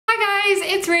guys,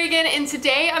 it's Reagan, and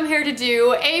today I'm here to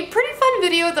do a pretty fun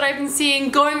video that I've been seeing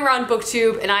going around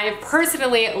BookTube, and I have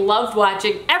personally loved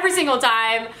watching every single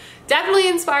time. Definitely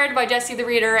inspired by Jessie the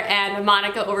Reader and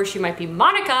Monica over She Might Be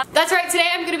Monica. That's right, today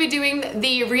I'm going to be doing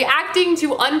the reacting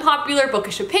to unpopular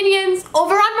bookish opinions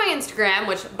over on my Instagram,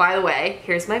 which, by the way,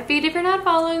 here's my feed if you're not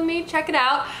following me, check it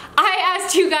out. I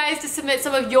asked you guys to submit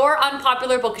some of your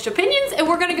unpopular bookish opinions, and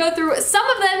we're going to go through some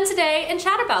of them today and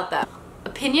chat about them.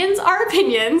 Opinions are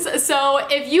opinions, so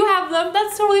if you have them,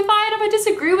 that's totally fine. If I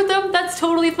disagree with them, that's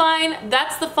totally fine.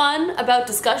 That's the fun about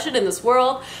discussion in this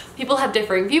world. People have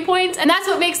differing viewpoints, and that's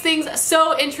what makes things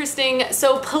so interesting.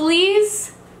 So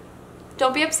please,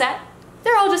 don't be upset.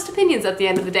 They're all just opinions at the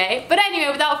end of the day. But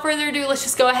anyway, without further ado, let's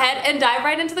just go ahead and dive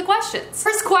right into the questions.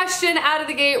 First question out of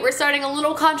the gate, we're starting a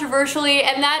little controversially,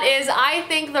 and that is, I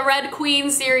think the Red Queen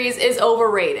series is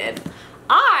overrated.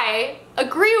 I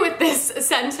agree with this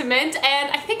sentiment,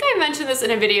 and I think I mentioned this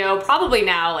in a video probably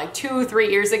now like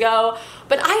 2-3 years ago,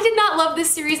 but I did not love this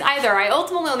series either. I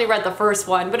ultimately only read the first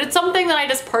one, but it's something that I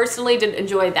just personally didn't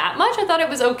enjoy that much. I thought it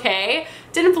was okay,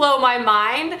 didn't blow my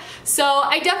mind, so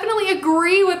I definitely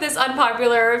agree with this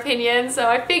unpopular opinion, so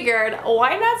I figured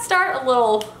why not start a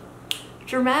little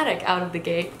dramatic out of the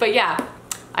gate. But yeah,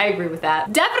 I agree with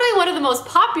that. Definitely one of the most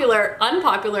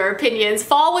unpopular opinions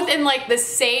fall within like the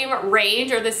same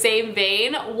range or the same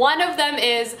vein. One of them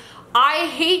is, I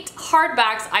hate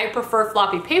hardbacks, I prefer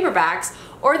floppy paperbacks.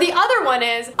 Or the other one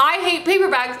is, I hate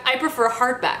paperbacks, I prefer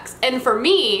hardbacks. And for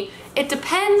me, it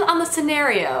depends on the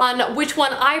scenario, on which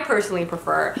one I personally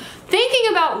prefer.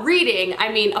 Thinking about reading, I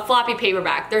mean, a floppy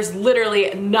paperback, there's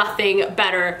literally nothing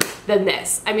better than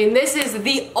this. I mean, this is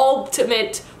the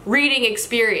ultimate reading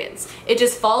experience. It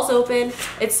just falls open,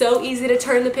 it's so easy to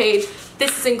turn the page.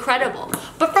 This is incredible.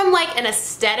 But from like an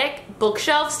aesthetic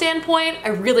bookshelf standpoint, I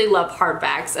really love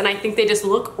hardbacks, and I think they just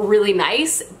look really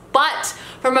nice. But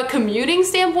from a commuting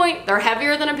standpoint, they're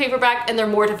heavier than a paperback and they're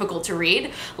more difficult to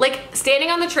read. Like standing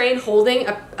on the train holding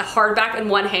a hardback in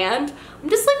one hand, I'm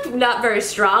just like not very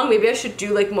strong. Maybe I should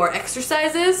do like more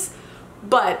exercises,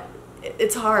 but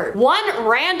it's hard. One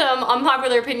random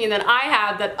unpopular opinion that I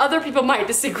have that other people might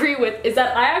disagree with is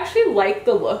that I actually like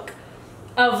the look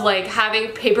of like having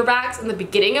paperbacks in the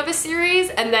beginning of a series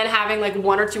and then having like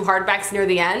 1 or 2 hardbacks near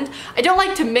the end. I don't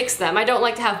like to mix them. I don't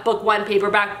like to have book 1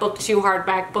 paperback, book 2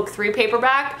 hardback, book 3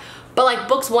 paperback, but like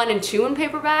books 1 and 2 in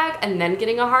paperback and then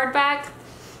getting a hardback,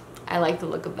 I like the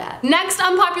look of that. Next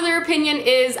unpopular opinion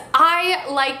is, I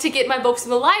like to get my books in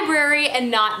the library and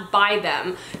not buy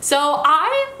them. So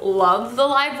I love the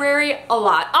library a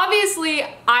lot. Obviously,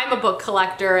 I'm a book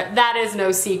collector. That is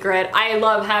no secret. I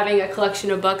love having a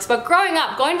collection of books, but growing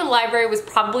up, going to the library was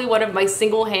probably one of my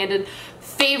single-handed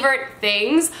favorite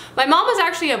things. My mom was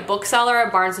actually a bookseller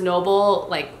at Barnes & Noble,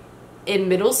 like in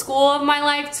middle school of my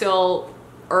life till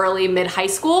early mid-high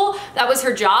school. That was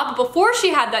her job. Before she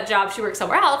had that job, she worked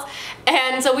somewhere else.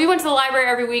 And so we went to the library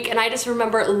every week, and I just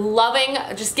remember loving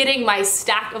just getting my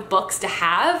stack of books to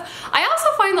have. I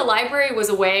also find the library was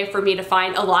a way for me to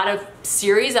find a lot of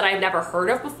series that I'd never heard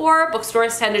of before.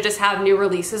 Bookstores tend to just have new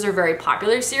releases or very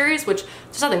popular series, which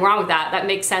there's nothing wrong with that. That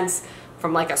makes sense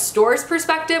from like a store's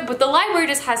perspective, but the library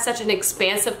just has such an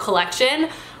expansive collection.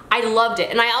 I loved it,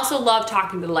 and I also loved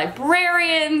talking to the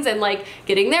librarians and like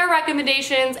getting their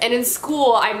recommendations. And in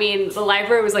school, I mean, the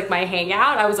library was like my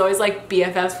hangout. I was always like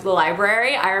BFFs for the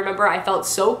library. I remember I felt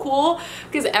so cool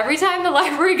because every time the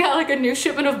library got like a new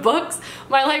shipment of books,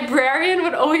 my librarian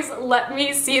would always let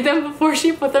me see them before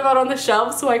she put them out on the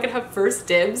shelf so I could have first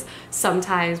dibs,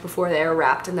 sometimes before they were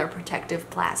wrapped in their protective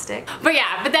plastic. But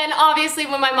yeah, but then obviously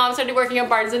when my mom started working at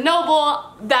Barnes & Noble,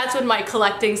 that's when my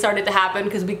collecting started to happen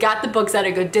because we got the books at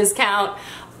a good discount.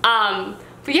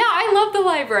 But yeah, I love the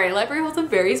library. Library holds a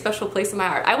very special place in my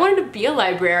heart. I wanted to be a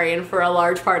librarian for a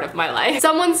large part of my life.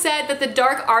 Someone said that the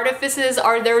Dark Artifices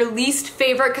are their least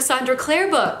favorite Cassandra Clare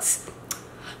books.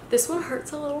 This one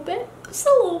hurts a little bit. Just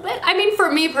a little bit. I mean,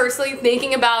 for me personally,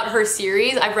 thinking about her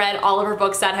series, I've read all of her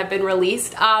books that have been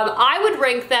released. I would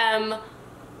rank them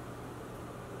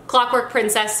Clockwork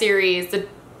Princess series, the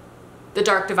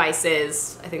Dark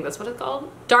Devices, I think that's what it's called.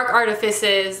 Dark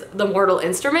Artifices, The Mortal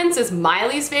Instruments is my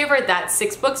least favorite. That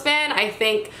 6-book span. I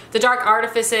think the Dark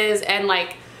Artifices and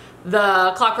like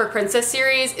the Clockwork Princess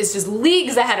series is just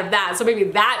leagues ahead of that. So maybe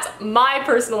that's my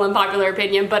personal unpopular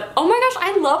opinion, but oh my gosh,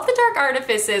 I love the Dark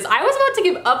Artifices. I was about to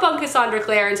give up on Cassandra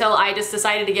Clare until I just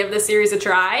decided to give this series a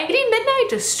try. Lady Midnight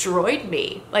destroyed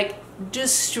me. Like,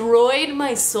 destroyed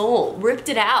my soul. Ripped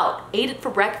it out. Ate it for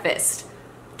breakfast.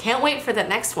 Can't wait for the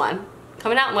next one.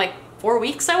 Coming out in like 4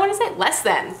 weeks, I want to say. Less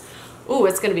than. ooh,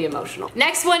 it's gonna be emotional.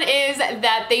 Next one is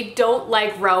that they don't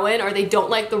like Rowan, or they don't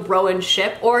like the Rowan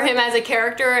ship or him as a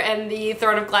character in the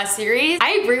Throne of Glass series.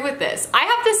 I agree with this. I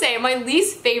have to say my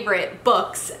least favorite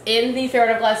books in the Throne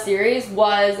of Glass series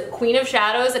was Queen of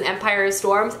Shadows and Empire of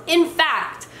Storms. In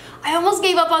fact, I almost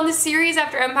gave up on this series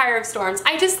after Empire of Storms.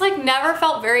 I just like never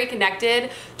felt very connected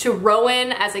to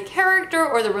Rowan as a character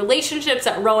or the relationships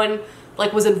that Rowan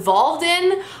like was involved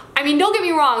in. I mean, don't get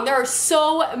me wrong, there are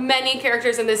so many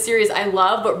characters in this series I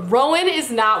love, but Rowan is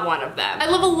not one of them. I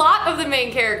love a lot of the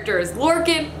main characters: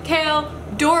 Lorcan, Kale,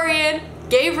 Dorian,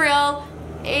 Gabriel,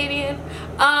 Aedion.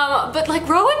 But like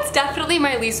Rowan's definitely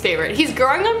my least favorite. He's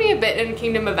growing on me a bit in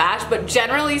Kingdom of Ash, but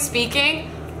generally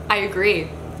speaking, I agree.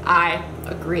 I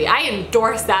agree. I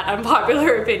endorse that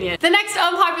unpopular opinion. The next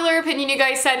unpopular opinion you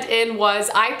guys sent in was,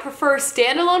 I prefer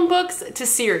standalone books to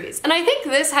series. And I think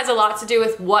this has a lot to do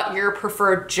with what your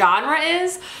preferred genre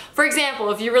is. For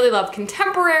example, if you really love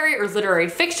contemporary or literary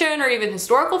fiction or even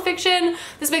historical fiction,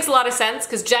 this makes a lot of sense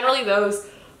because generally those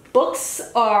books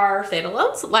are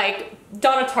standalones. Like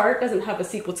Donna Tartt doesn't have a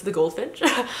sequel to The Goldfinch.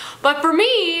 But for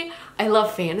me, I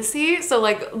love fantasy, so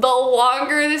like the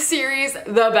longer the series,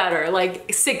 the better.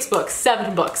 Like 6 books,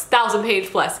 7 books,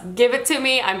 1,000-page plus. Give it to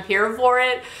me, I'm here for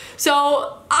it.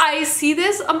 So I see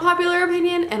this unpopular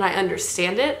opinion and I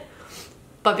understand it.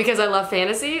 But because I love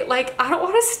fantasy, like I don't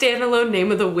want a standalone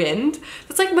Name of the Wind.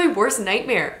 That's like my worst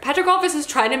nightmare. Patrick Rothfuss is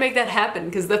trying to make that happen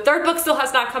because the 3rd book still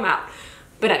has not come out.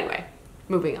 But anyway,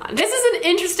 moving on. This is an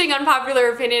interesting unpopular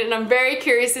opinion and I'm very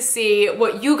curious to see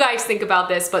what you guys think about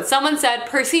this, but someone said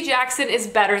Percy Jackson is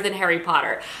better than Harry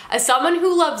Potter. As someone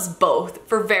who loves both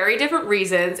for very different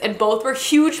reasons, and both were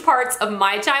huge parts of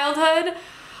my childhood,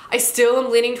 I still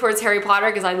am leaning towards Harry Potter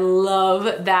because I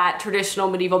love that traditional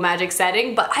medieval magic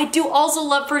setting, but I do also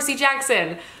love Percy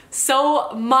Jackson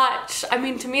so much. I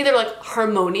mean, to me, they're like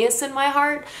harmonious in my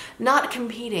heart, not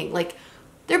competing. Like,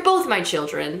 they're both my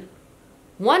children.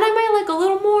 One I might like a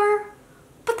little more,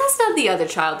 but that's not the other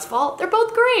child's fault. They're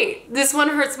both great. This one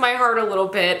hurts my heart a little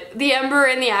bit. The Ember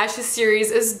and the Ashes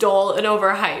series is dull and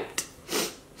overhyped.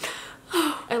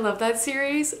 I love that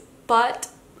series, but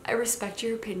I respect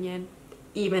your opinion,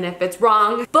 even if it's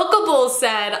wrong. Bookable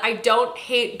said, I don't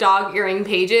hate dog earring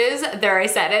pages. There, I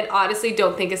said it. Honestly,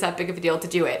 don't think it's that big of a deal to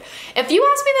do it. If you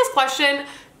asked me this question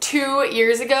 2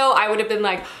 years ago, I would have been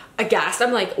like, aghast.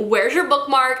 I'm like, where's your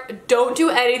bookmark? Don't do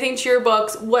anything to your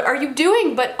books. What are you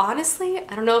doing? But honestly,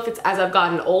 I don't know if it's as I've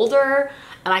gotten older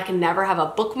and I can never have a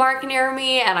bookmark near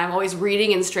me and I'm always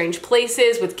reading in strange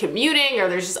places with commuting, or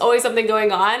there's just always something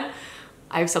going on.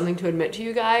 I have something to admit to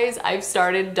you guys. I've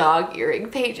started dog earring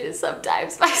pages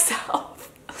sometimes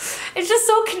myself. It's just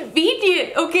so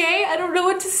convenient, okay? I don't know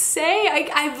what to say.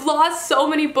 I've lost so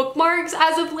many bookmarks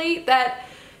as of late that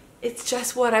it's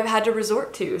just what I've had to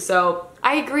resort to. So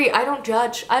I agree, I don't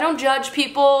judge. I don't judge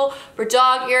people for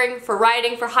dog earring, for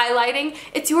writing, for highlighting.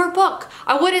 It's your book.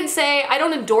 I wouldn't say, I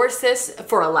don't endorse this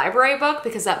for a library book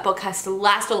because that book has to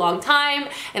last a long time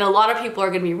and a lot of people are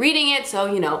gonna be reading it. So,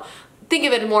 you know, think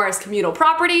of it more as communal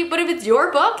property. But if it's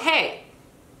your book, hey,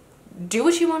 do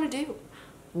what you wanna do.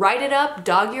 Write it up,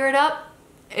 dog ear it up.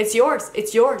 It's yours,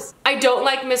 it's yours. I don't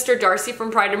like Mr. Darcy from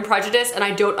Pride and Prejudice and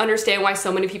I don't understand why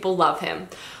so many people love him.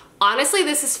 Honestly,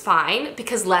 this is fine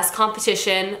because less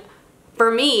competition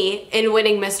for me in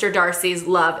winning Mr. Darcy's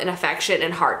love and affection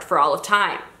and heart for all of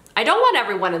time. I don't want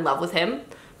everyone in love with him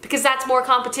because that's more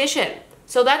competition.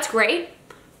 So that's great.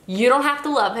 You don't have to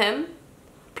love him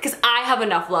because I have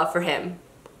enough love for him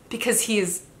because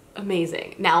he's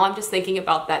amazing. Now I'm just thinking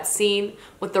about that scene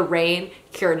with the rain,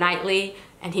 Keira Knightley,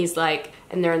 and he's like,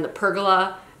 and they're in the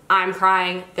pergola. I'm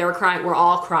crying, they're crying, we're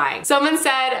all crying. Someone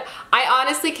said, I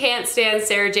honestly can't stand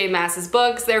Sarah J Maas's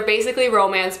books. They're basically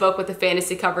romance book with a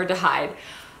fantasy cover to hide.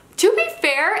 To be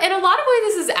fair, in a lot of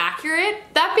ways this is accurate.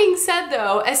 That being said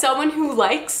though, as someone who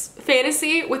likes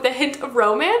fantasy with a hint of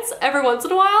romance every once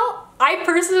in a while, I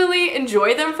personally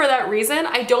enjoy them for that reason.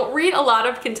 I don't read a lot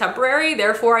of contemporary,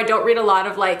 therefore I don't read a lot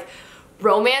of like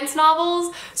romance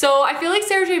novels. So I feel like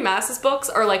Sarah J Maas's books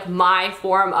are like my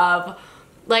form of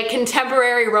like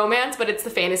contemporary romance, but it's the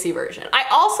fantasy version. I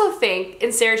also think,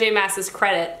 in Sarah J Maas's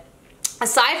credit,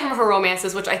 aside from her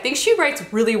romances, which I think she writes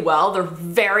really well, they're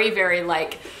very, very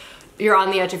like, you're on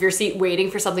the edge of your seat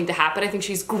waiting for something to happen. I think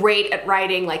she's great at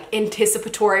writing like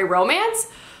anticipatory romance.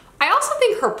 I also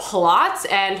think her plots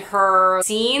and her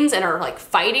scenes and her like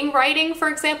fighting writing, for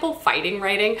example,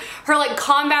 her like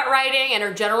combat writing and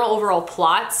her general overall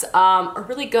plots are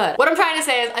really good. What I'm trying to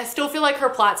say is I still feel like her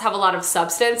plots have a lot of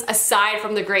substance aside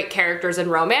from the great characters and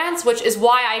romance, which is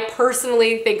why I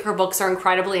personally think her books are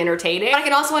incredibly entertaining. But I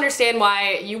can also understand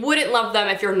why you wouldn't love them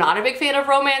if you're not a big fan of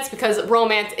romance, because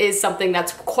romance is something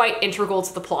that's quite integral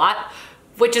to the plot,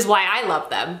 which is why I love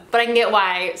them. But I can get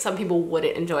why some people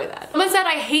wouldn't enjoy that. Someone said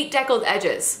I hate deckled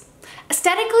edges.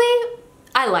 Aesthetically,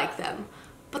 I like them,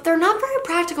 but they're not very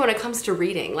practical when it comes to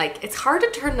reading. Like, it's hard to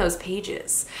turn those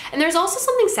pages. And there's also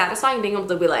something satisfying being able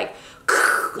to be like,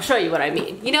 I'll show you what I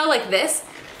mean. You know, like this.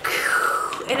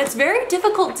 And it's very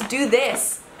difficult to do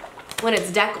this when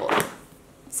it's deckled.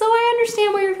 So I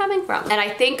understand where you're coming from. And I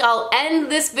think I'll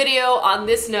end this video on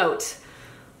this note.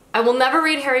 I will never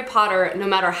read Harry Potter, no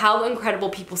matter how incredible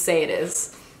people say it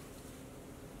is.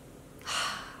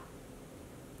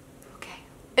 Okay.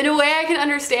 In a way I can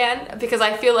understand, because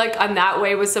I feel like I'm that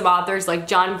way with some authors like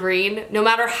John Green. No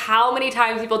matter how many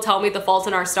times people tell me The Fault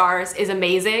in Our Stars is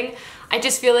amazing, I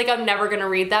just feel like I'm never gonna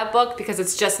read that book because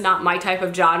it's just not my type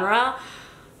of genre.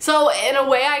 So in a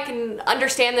way I can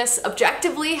understand this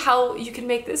objectively, how you can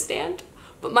make this stand.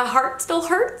 But my heart still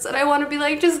hurts and I want to be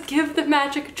like, just give the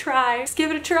magic a try. Just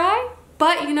give it a try.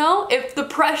 But you know, if the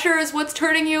pressure is what's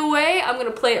turning you away, I'm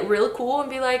gonna play it real cool and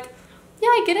be like, yeah,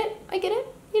 I get it,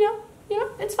 you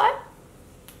know, it's fine.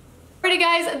 Alrighty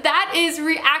guys, that is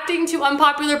reacting to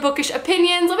unpopular bookish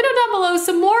opinions. Let me know down below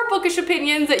some more bookish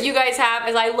opinions that you guys have,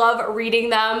 as I love reading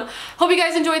them. Hope you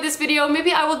guys enjoyed this video.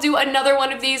 Maybe I will do another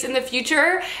one of these in the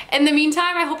future. In the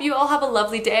meantime, I hope you all have a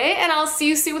lovely day and I'll see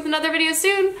you soon with another video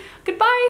soon. Goodbye.